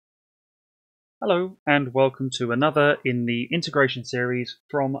Hello and welcome to another in the integration series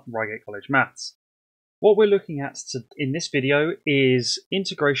from Reigate College Maths. What we're looking at in this video is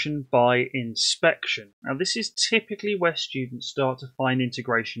integration by inspection. Now this is typically where students start to find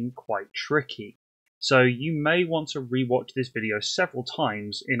integration quite tricky. So you may want to rewatch this video several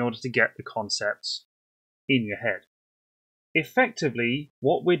times in order to get the concepts in your head. Effectively,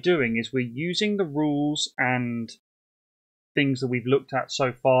 what we're doing is we're using the rules and things that we've looked at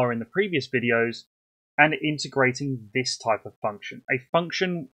so far in the previous videos and integrating this type of function, a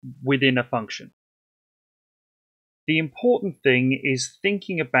function within a function. The important thing is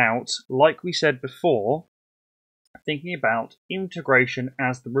thinking about, like we said before, thinking about integration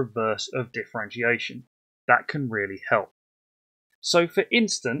as the reverse of differentiation. That can really help. So for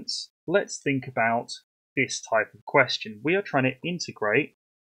instance, let's think about this type of question. We are trying to integrate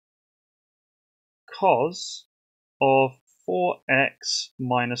cos of 4x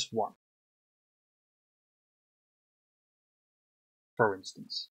minus 1, for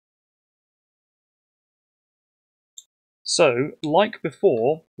instance. So, like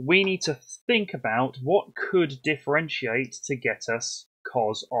before, we need to think about what could differentiate to get us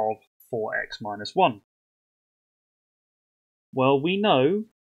cos of 4x minus 1. Well, we know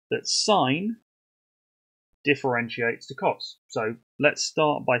that sine differentiates to cos. So let's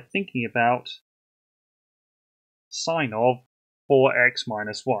start by thinking about sine of 4x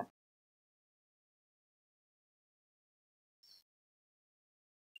minus 1.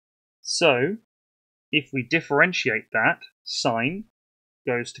 So, if we differentiate that, sine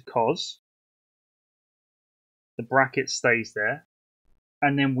goes to cos, the bracket stays there,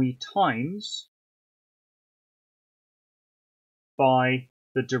 and then we times by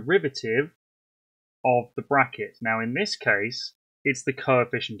the derivative of the bracket. Now in this case, it's the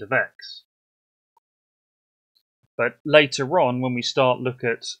coefficient of x. But later on, when we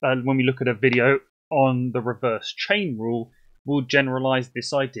look at a video on the reverse chain rule, we'll generalize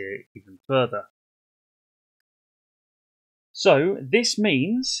this idea even further. So this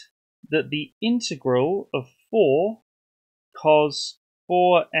means that the integral of 4 cos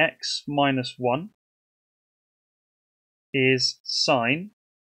 4x minus 1 is sine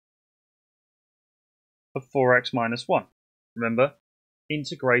of 4x minus 1. Remember,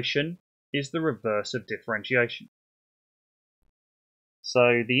 integration is the reverse of differentiation.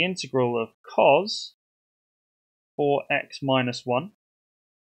 So the integral of cos 4x minus 1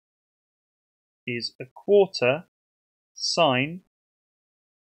 is a quarter sine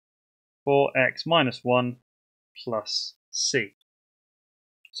 4x minus 1 plus c.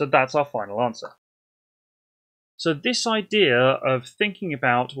 So that's our final answer. So this idea of thinking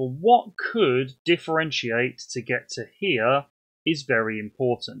about, well, what could differentiate to get to here is very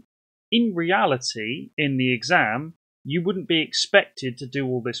important. In reality, in the exam, you wouldn't be expected to do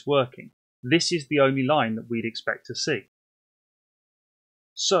all this working. This is the only line that we'd expect to see.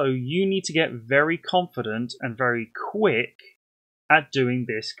 So you need to get very confident and very quick at doing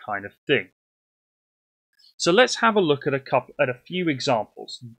this kind of thing. So let's have a look at a few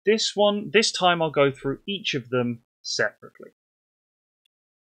examples. This time I'll go through each of them separately.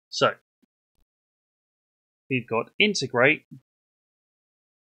 So we've got integrate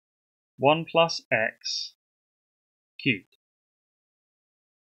 1 plus x cubed.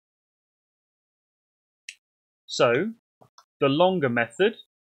 So the longer method,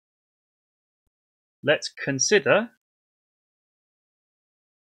 let's consider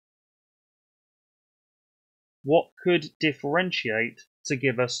what could differentiate to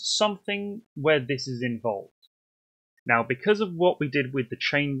give us something where this is involved. Now, because of what we did with the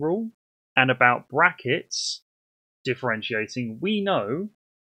chain rule and about brackets differentiating, we know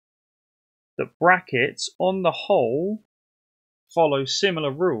that brackets on the whole follow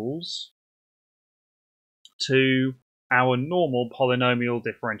similar rules to our normal polynomial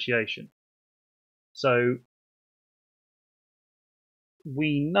differentiation. So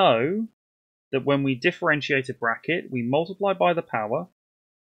we know that when we differentiate a bracket, we multiply by the power,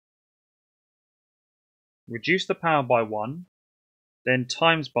 reduce the power by 1, then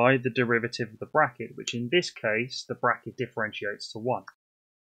times by the derivative of the bracket, which in this case, the bracket differentiates to 1.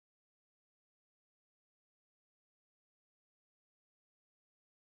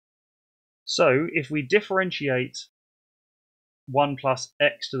 So if we differentiate 1 plus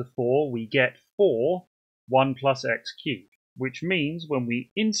x to the 4, we get 4 1 plus x cubed, which means when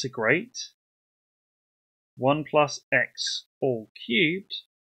we integrate 1 plus x all cubed,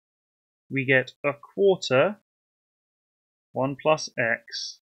 we get a quarter 1 plus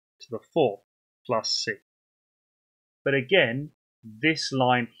x to the 4 plus c. But again, this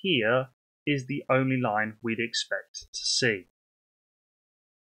line here is the only line we'd expect to see.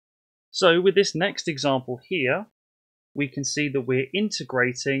 So with this next example here, we can see that we're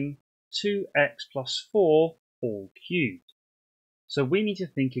integrating 2x plus 4 all cubed. So we need to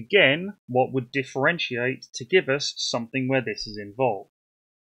think again what would differentiate to give us something where this is involved.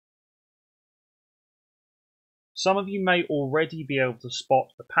 Some of you may already be able to spot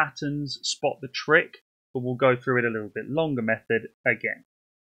the patterns, spot the trick, but we'll go through it a little bit longer method again.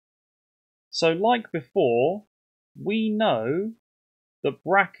 So like before, we know that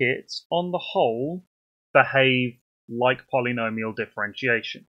brackets on the whole behave like polynomial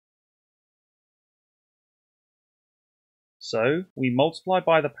differentiation. So we multiply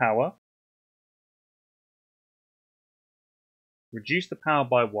by the power, reduce the power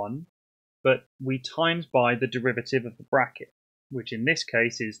by 1, but we times by the derivative of the bracket, which in this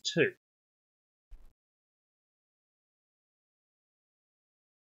case is 2.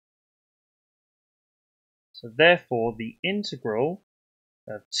 So therefore the integral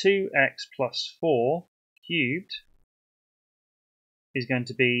of 2x plus 4 cubed is going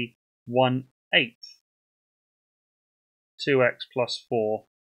to be 1/8 2x plus 4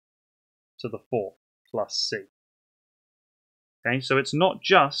 to the 4 plus c. Okay, so it's not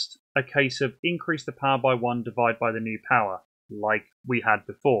just a case of increase the power by 1, divide by the new power, like we had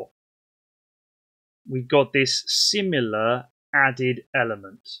before. We've got this similar added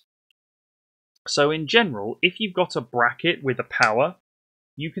element. So in general, if you've got a bracket with a power,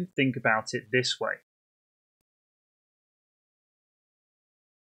 you can think about it this way.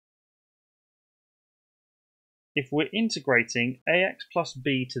 If we're integrating ax plus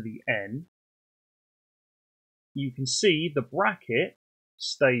b to the n, you can see the bracket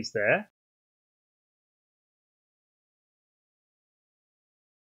stays there.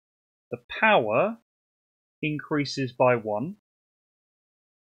 The power increases by 1.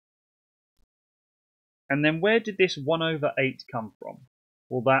 And then where did this 1/8 come from?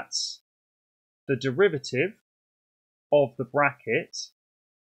 Well, that's the derivative of the bracket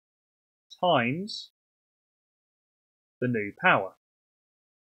times the new power.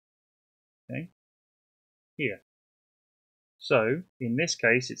 Okay, here. So in this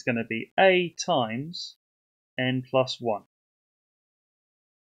case, it's going to be a times n plus 1,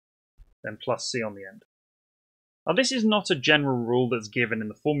 then plus c on the end. Now this is not a general rule that's given in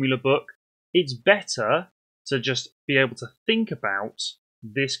the formula book. It's better to just be able to think about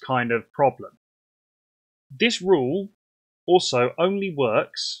this kind of problem. This rule also only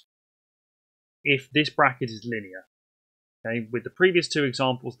works if this bracket is linear. Okay, with the previous two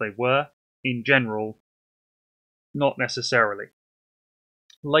examples they were, in general, not necessarily.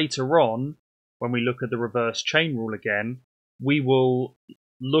 Later on, when we look at the reverse chain rule again, we will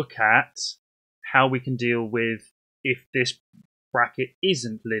look at how we can deal with if this bracket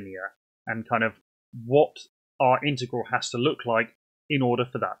isn't linear and kind of what our integral has to look like in order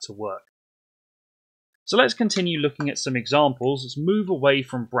for that to work. So let's continue looking at some examples. Let's move away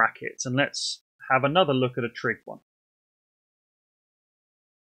from brackets and let's have another look at a trig one.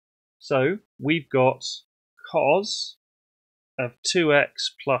 So we've got cos of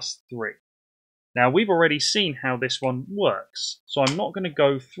 2x plus 3. Now we've already seen how this one works, so I'm not going to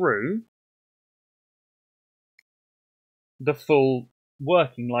go through the full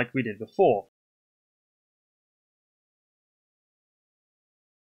working like we did before.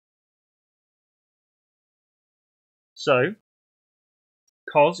 So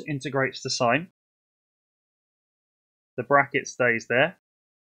cos integrates to sine, the bracket stays there,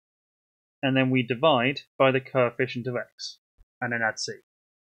 and then we divide by the coefficient of x, and then add c.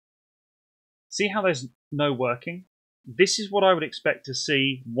 See how there's no working? This is what I would expect to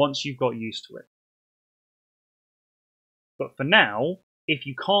see once you've got used to it. But for now, if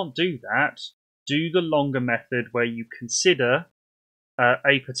you can't do that, do the longer method where you consider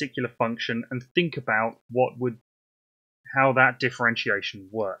a particular function and think about how that differentiation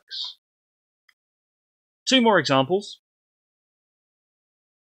works. Two more examples.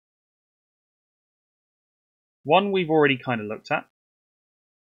 One we've already kind of looked at.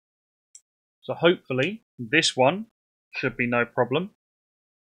 So hopefully this one should be no problem.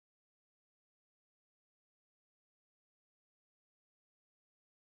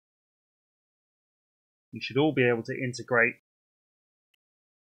 You should all be able to integrate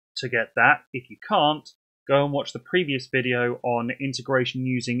to get that. If you can't, go and watch the previous video on integration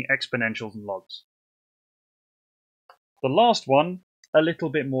using exponentials and logs. The last one, a little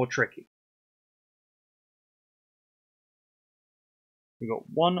bit more tricky. We've got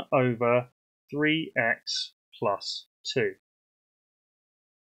 1 over 3x plus 2.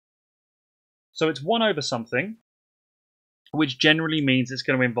 So it's 1 over something, which generally means it's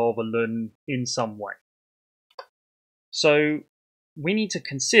going to involve a ln in some way. So we need to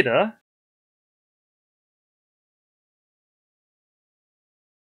consider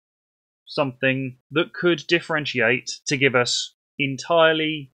something that could differentiate to give us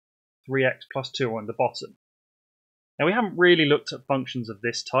entirely 3x plus 2 on the bottom. Now, we haven't really looked at functions of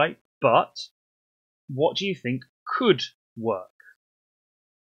this type, but what do you think could work?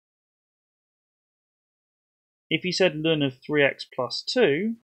 If you said ln of 3x plus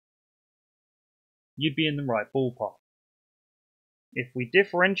 2, you'd be in the right ballpark. If we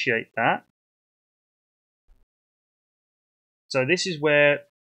differentiate that, so this is where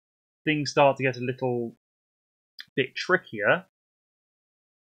things start to get a little bit trickier.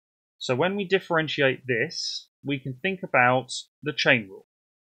 So when we differentiate this, we can think about the chain rule.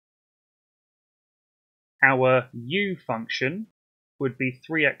 Our u function would be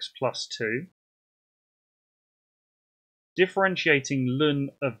 3x plus 2. Differentiating ln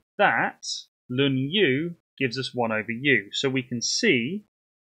of that, ln u, gives us 1 over u. So we can see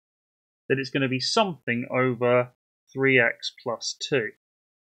that it's going to be something over 3x plus 2.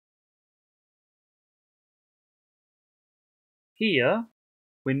 Here,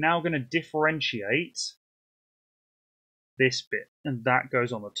 we're now going to differentiate this bit, and that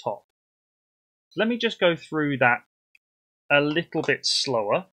goes on the top. So let me just go through that a little bit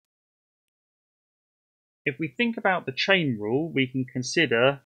slower. If we think about the chain rule, we can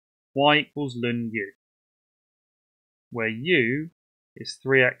consider y equals ln u, where u is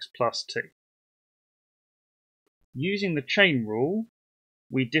 3x plus 2. Using the chain rule,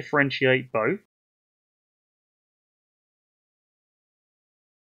 we differentiate both.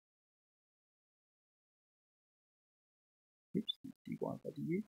 Oops, dy by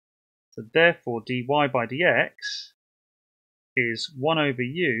du. So therefore, dy by dx is 1 over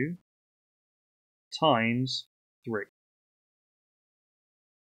u times 3,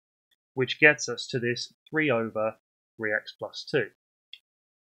 which gets us to this 3 over 3x plus 2.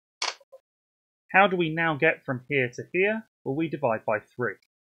 How do we now get from here to here? Well, we divide by 3.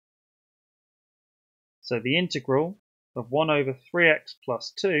 So the integral of 1 over 3x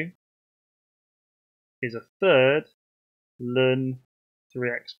plus 2 is a third ln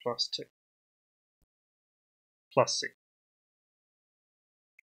 3x plus 2 plus c.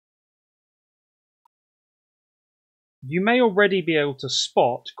 You may already be able to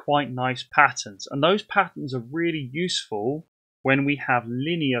spot quite nice patterns, and those patterns are really useful when we have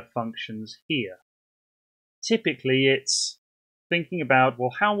linear functions here. Typically, it's thinking about,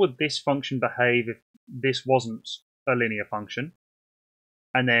 well, how would this function behave if this wasn't a linear function?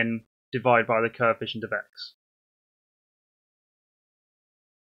 And then divide by the coefficient of x.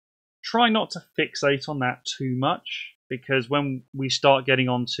 Try not to fixate on that too much, because when we start getting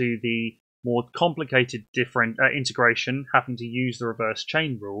onto the more complicated integration, having to use the reverse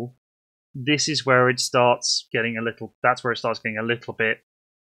chain rule, this is where it starts getting that's where it starts getting a little bit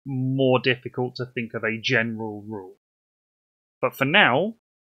more difficult to think of a general rule. But for now,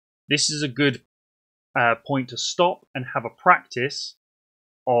 this is a good point to stop and have a practice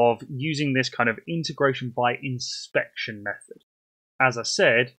of using this kind of integration by inspection method. As I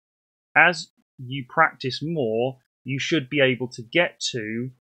said, as you practice more, you should be able to get to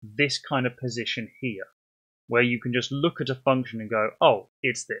this kind of position here, where you can just look at a function and go, oh,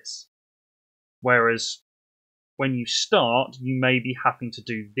 it's this. Whereas when you start, you may be having to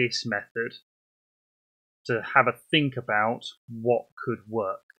do this method to have a think about what could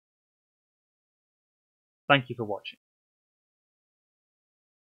work. Thank you for watching.